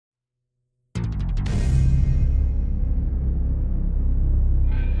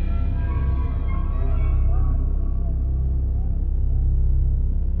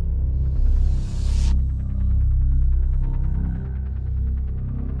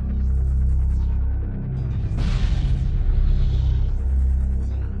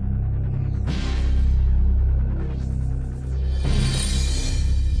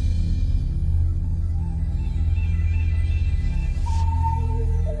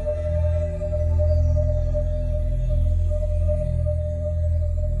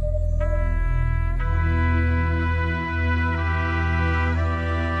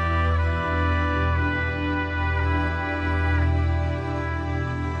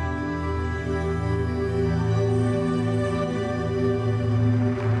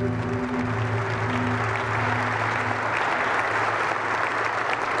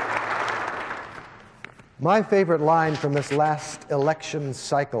My favorite line from this last election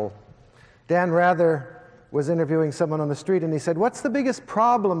cycle, Dan Rather was interviewing someone on the street and he said, "What's the biggest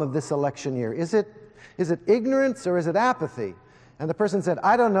problem of this election year? Is it ignorance or is it apathy?" And the person said,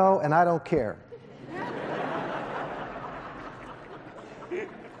 "I don't know and I don't care."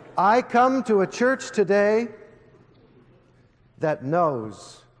 I come to a church today that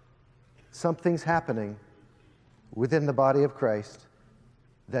knows something's happening within the body of Christ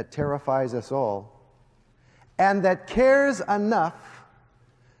that terrifies us all, and that cares enough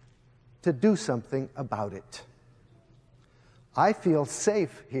to do something about it. I feel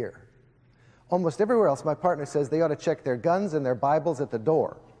safe here. Almost everywhere else, my partner says they ought to check their guns and their Bibles at the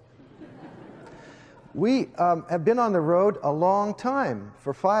door. We have been on the road a long time,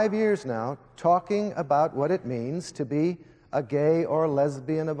 for 5 years now, talking about what it means to be a gay or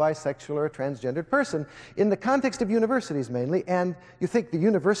lesbian, a bisexual or a transgendered person, in the context of universities mainly. And you think the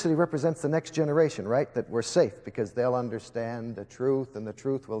university represents the next generation, right? That we're safe because they'll understand the truth and the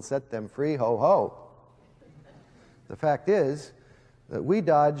truth will set them free. Ho, ho. The fact is that we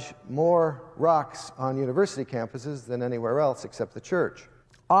dodge more rocks on university campuses than anywhere else except the church.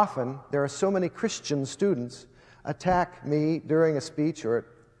 Often, there are so many Christian students attack me during a speech or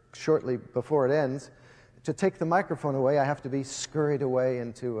shortly before it ends. To take the microphone away, I have to be scurried away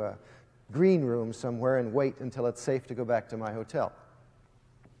into a green room somewhere and wait until it's safe to go back to my hotel.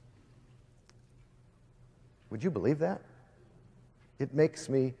 Would you believe that? It makes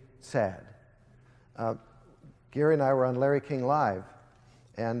me sad. Gary and I were on Larry King Live,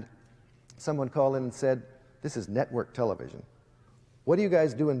 and someone called in and said, "This is network television. What do you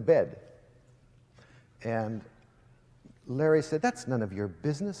guys do in bed?" And Larry said, "That's none of your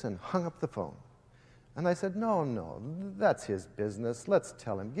business," and hung up the phone. And I said, no, that's his business. Let's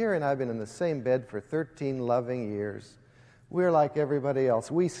tell him. Gary and I have been in the same bed for 13 loving years. We're like everybody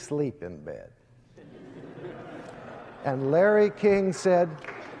else. We sleep in bed. And Larry King said,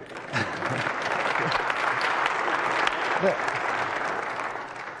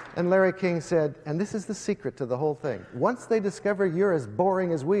 and this is the secret to the whole thing, once they discover you're as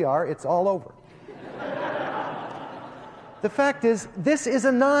boring as we are, it's all over. The fact is, this is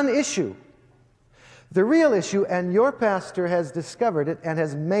a non-issue. The real issue, and your pastor has discovered it and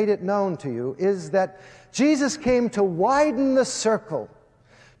has made it known to you, is that Jesus came to widen the circle,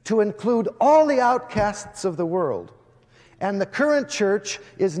 to include all the outcasts of the world. And the current church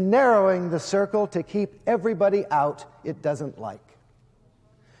is narrowing the circle to keep everybody out it doesn't like.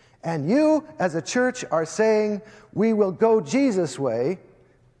 And you, as a church, are saying, we will go Jesus' way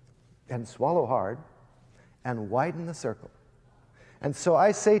and swallow hard and widen the circle. And so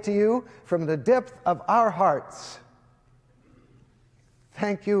I say to you, from the depth of our hearts,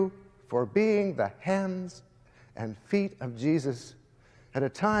 thank you for being the hands and feet of Jesus at a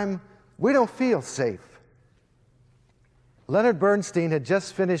time we don't feel safe. Leonard Bernstein had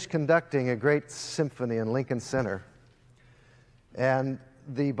just finished conducting a great symphony in Lincoln Center. And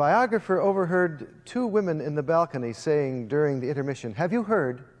the biographer overheard two women in the balcony saying during the intermission, "Have you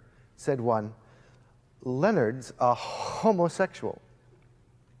heard," said one, "Leonard's a homosexual."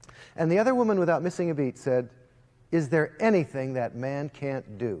 And the other woman, without missing a beat, said, "Is there anything that man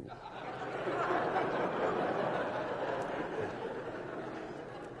can't do?"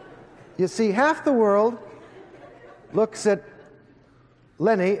 You see, half the world looks at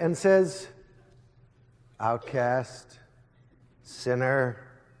Lenny and says, outcast, sinner,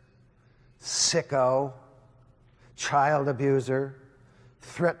 sicko, child abuser,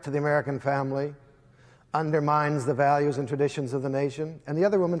 threat to the American family, undermines the values and traditions of the nation. And the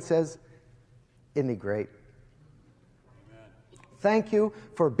other woman says, "Isn't he great?" Amen. Thank you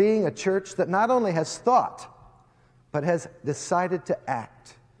for being a church that not only has thought, but has decided to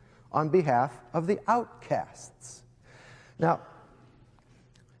act on behalf of the outcasts. Now,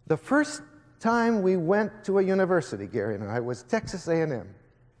 the first time we went to a university, Gary and I, was Texas A&M.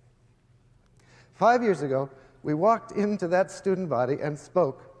 5 years ago, we walked into that student body and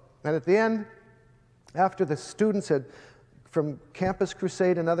spoke. And at the end, after the students had, from Campus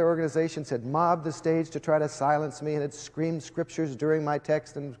Crusade and other organizations, had mobbed the stage to try to silence me and had screamed scriptures during my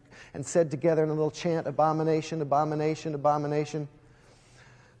text and said together in a little chant, "Abomination, abomination, abomination."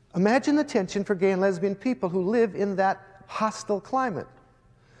 Imagine the tension for gay and lesbian people who live in that hostile climate.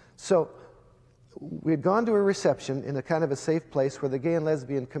 So we had gone to a reception in a kind of a safe place where the gay and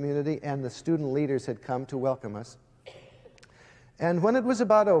lesbian community and the student leaders had come to welcome us. And when it was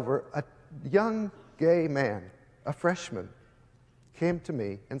about over, a young gay man, a freshman, came to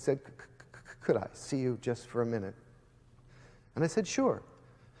me and said, "Could I see you just for a minute?" And I said, "Sure."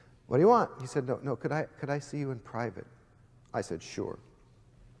 "What do you want?" He said, No, could I see you in private?" I said, "Sure."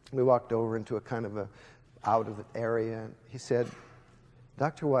 We walked over into a kind of a out of the area. And he said,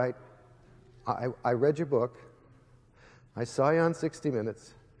 Dr. White, I read your book. I saw you on 60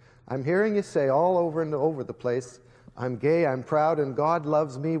 Minutes. I'm hearing you say all over and over the place, I'm gay, I'm proud, and God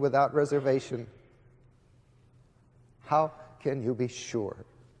loves me without reservation. How can you be sure?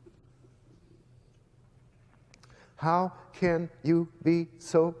 How can you be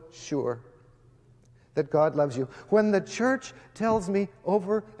so sure that God loves you when the church tells me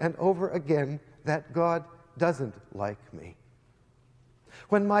over and over again that God doesn't like me?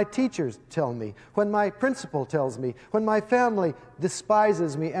 When my teachers tell me, when my principal tells me, when my family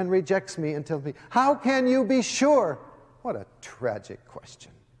despises me and rejects me and tells me, how can you be sure? What a tragic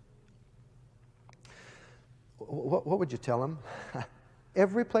question. What would you tell them?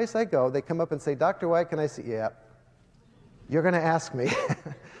 Every place I go, they come up and say, Dr. White, can I see? Yeah. You're going to ask me,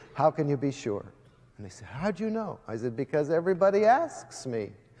 how can you be sure? And they say, how'd you know? I said, because everybody asks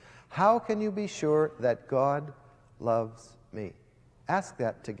me. How can you be sure that God loves me? Ask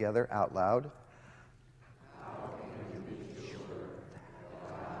that together out loud. How can you be sure that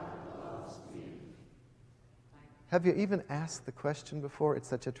God loves me? Have you even asked the question before? It's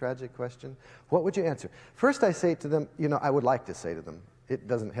such a tragic question. What would you answer? First I say to them, I would like to say to them, it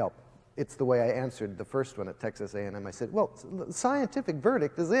doesn't help. It's the way I answered the first one at Texas A&M. I said, well, the scientific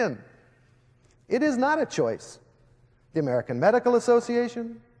verdict is in. It is not a choice. The American Medical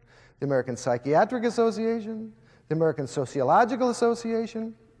Association, the American Psychiatric Association, the American Sociological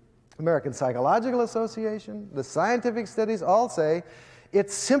Association, American Psychological Association, the scientific studies all say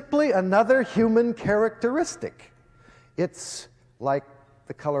it's simply another human characteristic. It's like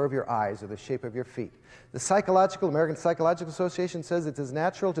the color of your eyes or the shape of your feet. The American Psychological Association says it's as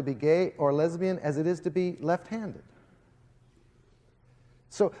natural to be gay or lesbian as it is to be left-handed.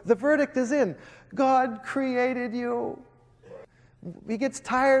 So the verdict is in. God created you. He gets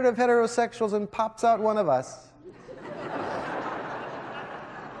tired of heterosexuals and pops out one of us.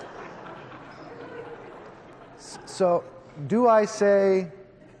 So do I say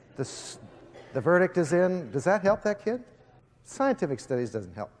the verdict is in? Does that help that kid? Scientific studies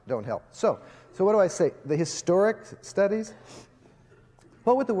don't help. So what do I say? The historic studies?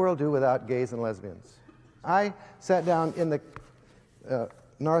 What would the world do without gays and lesbians? I sat down in the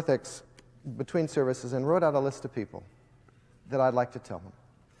narthex between services and wrote out a list of people that I'd like to tell them.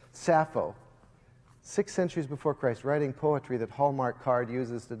 Sappho, 6 centuries before Christ, writing poetry that Hallmark card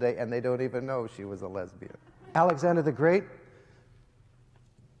uses today, and they don't even know she was a lesbian. Alexander the Great,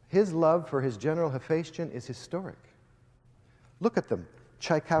 his love for his general Hephaestion is historic. Look at them.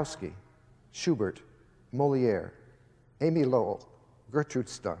 Tchaikovsky, Schubert, Molière, Amy Lowell, Gertrude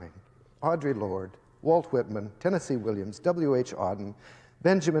Stein, Audre Lorde, Walt Whitman, Tennessee Williams, W.H. Auden,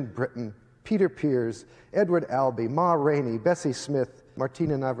 Benjamin Britten, Peter Pears, Edward Albee, Ma Rainey, Bessie Smith,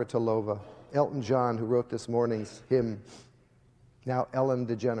 Martina Navratilova, Elton John, who wrote this morning's hymn, now Ellen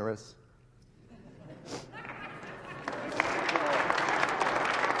DeGeneres.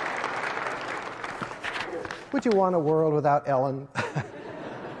 Would you want a world without Ellen?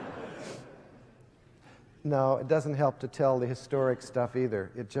 No, it doesn't help to tell the historic stuff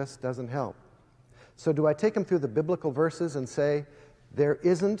either. It just doesn't help. So do I take them through the biblical verses and say, there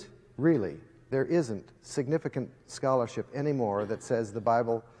isn't significant scholarship anymore that says the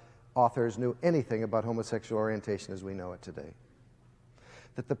Bible authors knew anything about homosexual orientation as we know it today?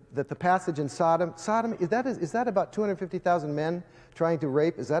 That the passage in Sodom, is that about 250,000 men trying to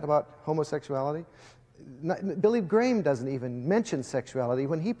rape? Is that about homosexuality? Billy Graham doesn't even mention sexuality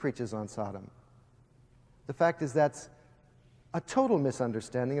when he preaches on Sodom. The fact is that's a total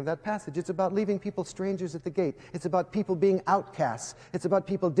misunderstanding of that passage. It's about leaving people strangers at the gate. It's about people being outcasts. It's about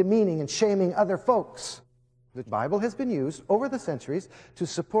people demeaning and shaming other folks. The Bible has been used over the centuries to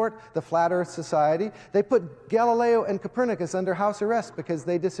support the Flat Earth Society. They put Galileo and Copernicus under house arrest because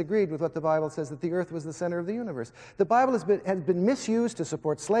they disagreed with what the Bible says, that the earth was the center of the universe. The Bible has been misused to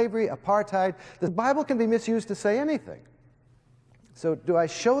support slavery, apartheid. The Bible can be misused to say anything. So do I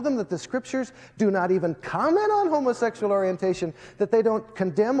show them that the Scriptures do not even comment on homosexual orientation, that they don't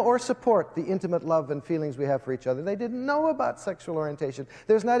condemn or support the intimate love and feelings we have for each other? They didn't know about sexual orientation.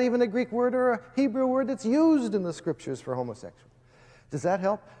 There's not even a Greek word or a Hebrew word that's used in the Scriptures for homosexual. Does that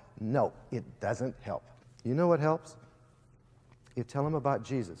help? No, it doesn't help. You know what helps? You tell them about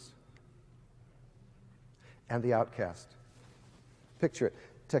Jesus and the outcast. Picture it.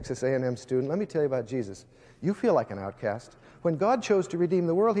 Texas A&M student, let me tell you about Jesus. You feel like an outcast. When God chose to redeem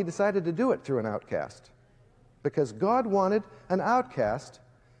the world, he decided to do it through an outcast. Because God wanted an outcast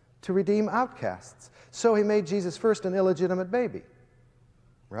to redeem outcasts. So he made Jesus first an illegitimate baby.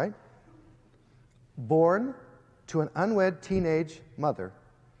 Right? Born to an unwed teenage mother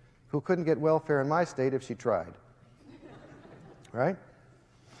who couldn't get welfare in my state if she tried. Right?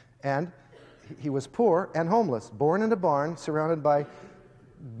 And he was poor and homeless, born in a barn surrounded by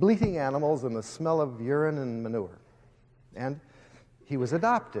bleating animals and the smell of urine and manure. And he was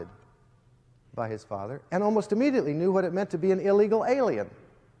adopted by his father and almost immediately knew what it meant to be an illegal alien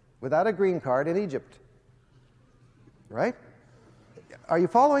without a green card in Egypt. Right? Are you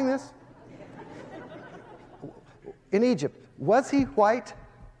following this? In Egypt, was he white?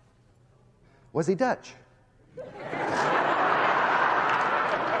 Was he Dutch?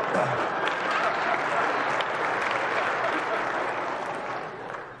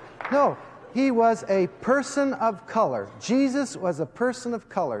 No, he was a person of color. Jesus was a person of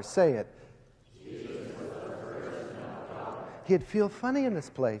color. Say it. He'd feel funny in this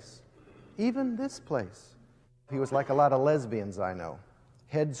place, even this place. He was like a lot of lesbians I know,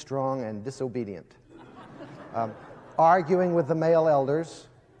 headstrong and disobedient, arguing with the male elders,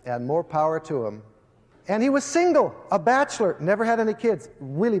 and more power to him. And he was single, a bachelor, never had any kids,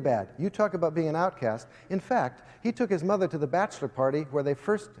 really bad. You talk about being an outcast. In fact, he took his mother to the bachelor party where they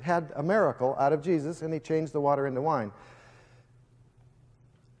first had a miracle out of Jesus, and he changed the water into wine.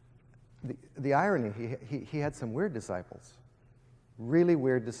 The irony, he had some weird disciples, really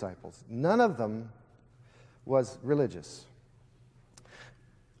weird disciples. None of them was religious.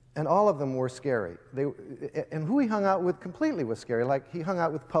 And all of them were scary. And who he hung out with completely was scary, like he hung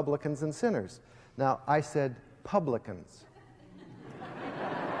out with publicans and sinners. Now, I said publicans.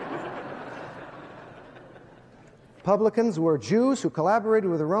 Publicans were Jews who collaborated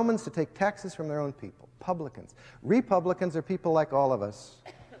with the Romans to take taxes from their own people. Publicans. Republicans are people like all of us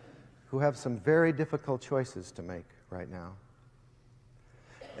who have some very difficult choices to make right now.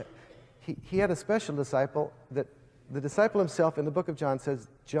 He had a special disciple that the disciple himself in the book of John says,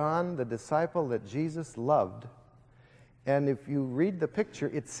 John, the disciple that Jesus loved. And if you read the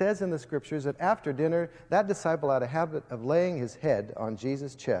picture, it says in the scriptures that after dinner, that disciple had a habit of laying his head on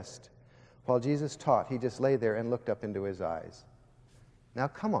Jesus' chest. While Jesus taught, he just lay there and looked up into his eyes. Now,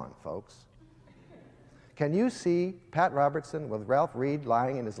 come on, folks. Can you see Pat Robertson with Ralph Reed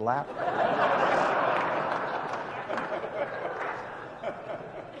lying in his lap?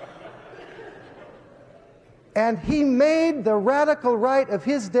 And he made the radical right of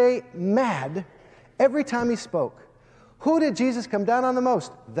his day mad every time he spoke. Who did Jesus come down on the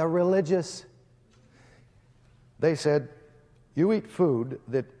most? The religious. They said, you eat food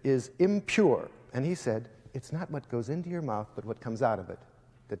that is impure. And he said, it's not what goes into your mouth, but what comes out of it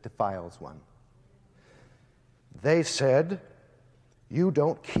that defiles one. They said, you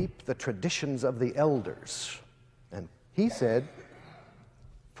don't keep the traditions of the elders. And he said,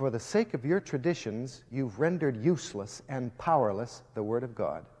 for the sake of your traditions, you've rendered useless and powerless the Word of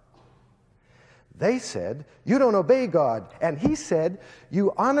God. They said, you don't obey God. And he said,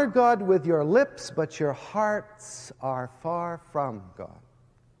 you honor God with your lips, but your hearts are far from God.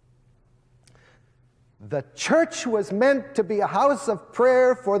 The church was meant to be a house of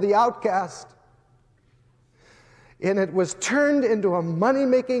prayer for the outcast. And it was turned into a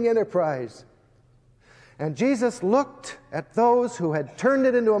money-making enterprise. And Jesus looked at those who had turned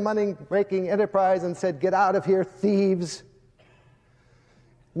it into a money-making enterprise and said, get out of here, thieves.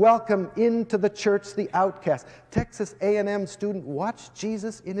 Welcome into the church the outcast. Texas A&M student, watch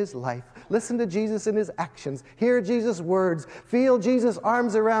Jesus in his life. Listen to Jesus in his actions. Hear Jesus' words. Feel Jesus'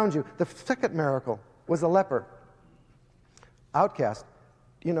 arms around you. The second miracle was a leper. Outcast.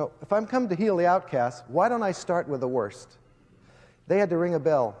 You know, if I'm come to heal the outcast, why don't I start with the worst? They had to ring a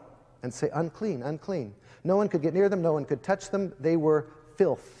bell and say, unclean, unclean. No one could get near them. No one could touch them. They were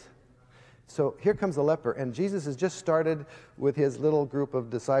filth. So here comes the leper, and Jesus has just started with his little group of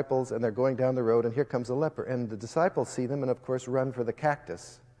disciples, and they're going down the road, and here comes the leper. And the disciples see them and, of course, run for the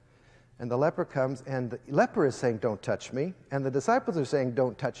cactus. And the leper comes, and the leper is saying, don't touch me. And the disciples are saying,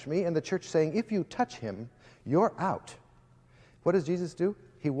 don't touch me. And the church saying, if you touch him, you're out. What does Jesus do?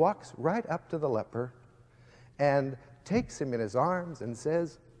 He walks right up to the leper and takes him in his arms and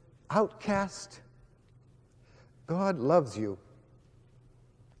says, outcast, God loves you.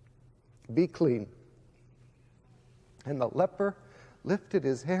 Be clean. And the leper lifted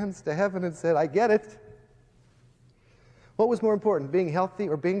his hands to heaven and said, I get it. What was more important, being healthy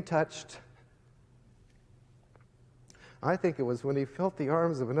or being touched? I think it was when he felt the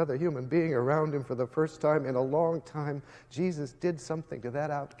arms of another human being around him for the first time in a long time, Jesus did something to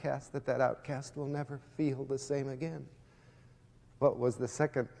that outcast will never feel the same again. What was the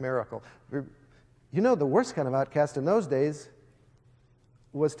second miracle? You know, the worst kind of outcast in those days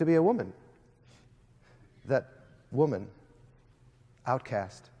was to be a woman. That woman,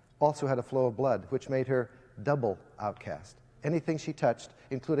 outcast, also had a flow of blood, which made her double outcast. anything she touched,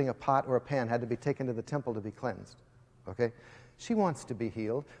 including a pot or a pan, had to be taken to the temple to be cleansed. Okay? She wants to be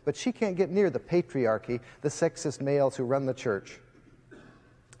healed, but she can't get near the patriarchy, the sexist males who run the church.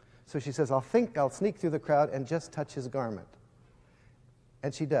 So she says, I'll sneak through the crowd and just touch his garment.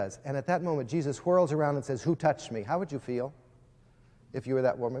 And she does. And at that moment, Jesus whirls around and says, who touched me? How would you feel if you were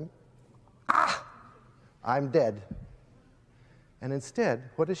that woman? Ah! I'm dead. And instead,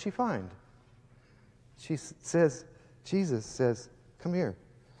 what does she find? Jesus says, come here.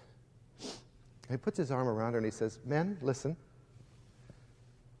 And he puts his arm around her and he says, men, listen.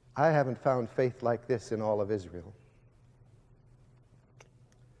 I haven't found faith like this in all of Israel.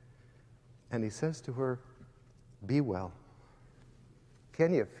 And he says to her, be well.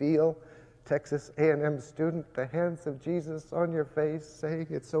 Can you feel, Texas A&M student, the hands of Jesus on your face saying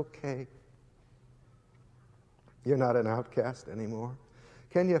it's okay? You're not an outcast anymore.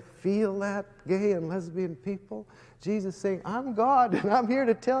 Can you feel that, gay and lesbian people? Jesus saying, I'm God, and I'm here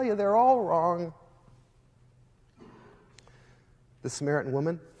to tell you they're all wrong. The Samaritan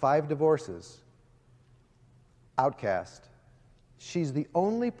woman, 5 divorces. Outcast. She's the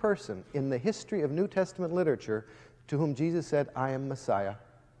only person in the history of New Testament literature to whom Jesus said, I am Messiah.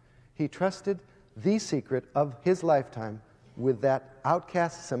 He trusted the secret of his lifetime with that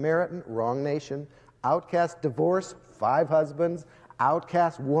outcast Samaritan, wrong nation, outcast divorce, 5 husbands,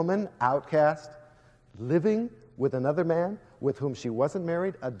 outcast woman, outcast, living with another man with whom she wasn't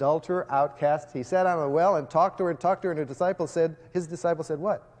married, adulterer, outcast. He sat on a well and talked to her, and his disciple said,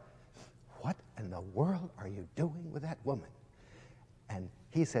 what? What in the world are you doing with that woman? And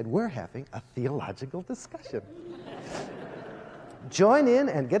he said, we're having a theological discussion. Join in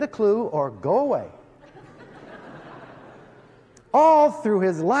and get a clue or go away. All through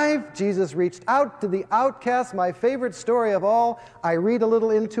his life, Jesus reached out to the outcast. My favorite story of all. I read a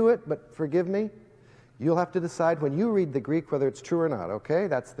little into it, but forgive me. You'll have to decide when you read the Greek whether it's true or not, okay?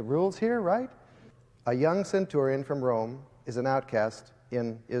 That's the rules here, right? A young centurion from Rome is an outcast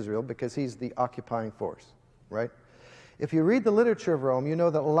in Israel because he's the occupying force, right? If you read the literature of Rome, you know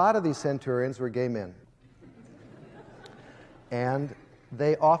that a lot of these centurions were gay men. And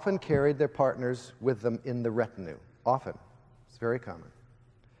they often carried their partners with them in the retinue. Often. It's very common.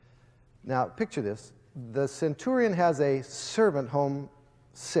 Now, picture this. The centurion has a servant home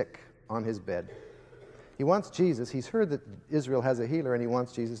sick on his bed. He wants Jesus. He's heard that Israel has a healer, and he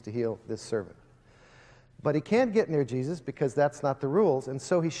wants Jesus to heal this servant. But he can't get near Jesus because that's not the rules, and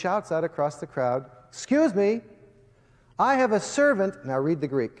so he shouts out across the crowd, excuse me, I have a servant. Now read the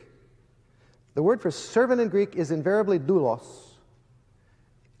Greek. The word for servant in Greek is invariably doulos.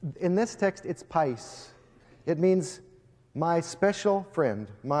 In this text, it's pais. It means my special friend.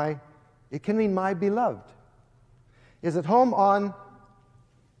 It can mean my beloved. Is at home on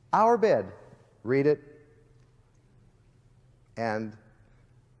our bed. Read it. And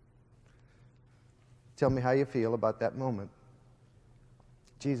tell me how you feel about that moment.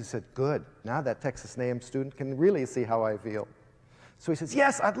 Jesus said, good. Now that Texas A&M student can really see how I feel. So he says,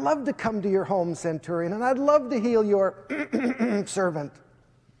 yes, I'd love to come to your home, centurion, and I'd love to heal your servant.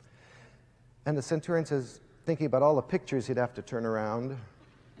 And the centurion says, thinking about all the pictures he'd have to turn around,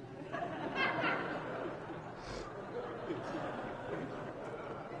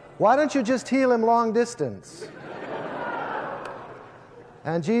 why don't you just heal him long distance?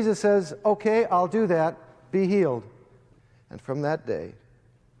 And Jesus says, okay, I'll do that. Be healed. And from that day,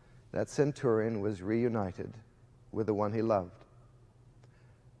 that centurion was reunited with the one he loved.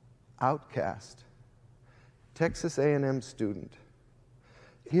 Outcast, Texas A&M student.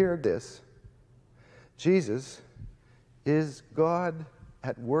 Hear this. Jesus is God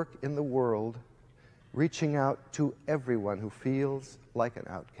at work in the world, reaching out to everyone who feels like an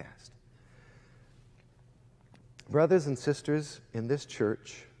outcast. Brothers and sisters in this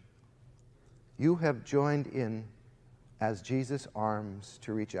church, you have joined in as Jesus' arms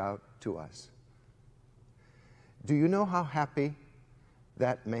to reach out to us. Do you know how happy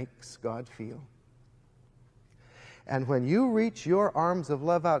that makes God feel? And when you reach your arms of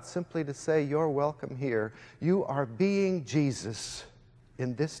love out simply to say, you're welcome here, you are being Jesus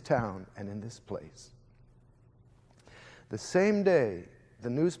in this town and in this place. The same day the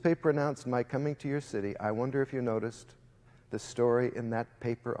newspaper announced my coming to your city, I wonder if you noticed the story in that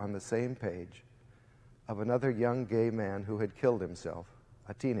paper on the same page of another young gay man who had killed himself,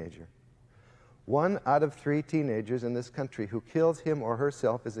 a teenager. 1 out of 3 teenagers in this country who kills him or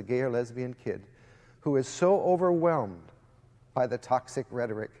herself is a gay or lesbian kid who is so overwhelmed by the toxic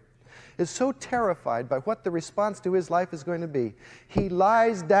rhetoric, is so terrified by what the response to his life is going to be, he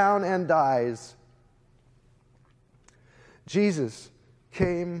lies down and dies. Jesus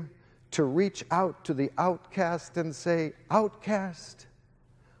came to reach out to the outcast and say, "Outcast,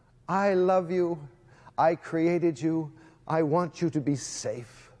 I love you. I created you. I want you to be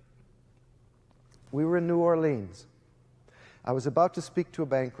safe." We were in New Orleans. I was about to speak to a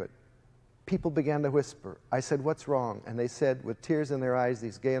banquet. People began to whisper. I said, "What's wrong?" And they said, with tears in their eyes,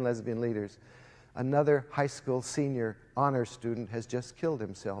 these gay and lesbian leaders, "Another high school senior honor student has just killed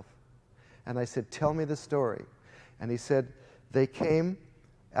himself." And I said, "Tell me the story." And he said, they came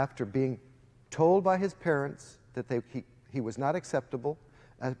after being told by his parents that he was not acceptable,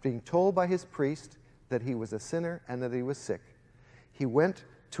 after being told by his priest that he was a sinner and that he was sick. He went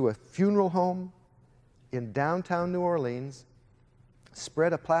to a funeral home in downtown New Orleans,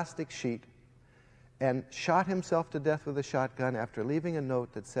 spread a plastic sheet, and shot himself to death with a shotgun after leaving a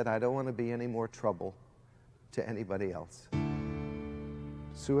note that said, "I don't want to be any more trouble to anybody else."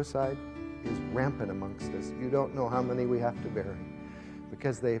 Suicide is rampant amongst us. You don't know how many we have to bury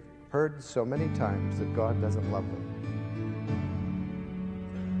because they've heard so many times that God doesn't love them.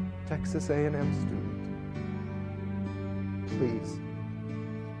 Texas A&M student, please,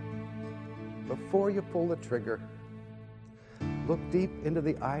 before you pull the trigger, look deep into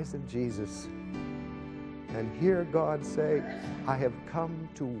the eyes of Jesus and hear God say, "I have come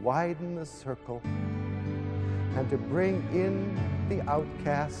to widen the circle and to bring in the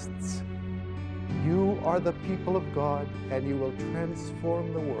outcasts. You are the people of God, and you will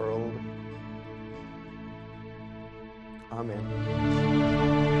transform the world." Amen.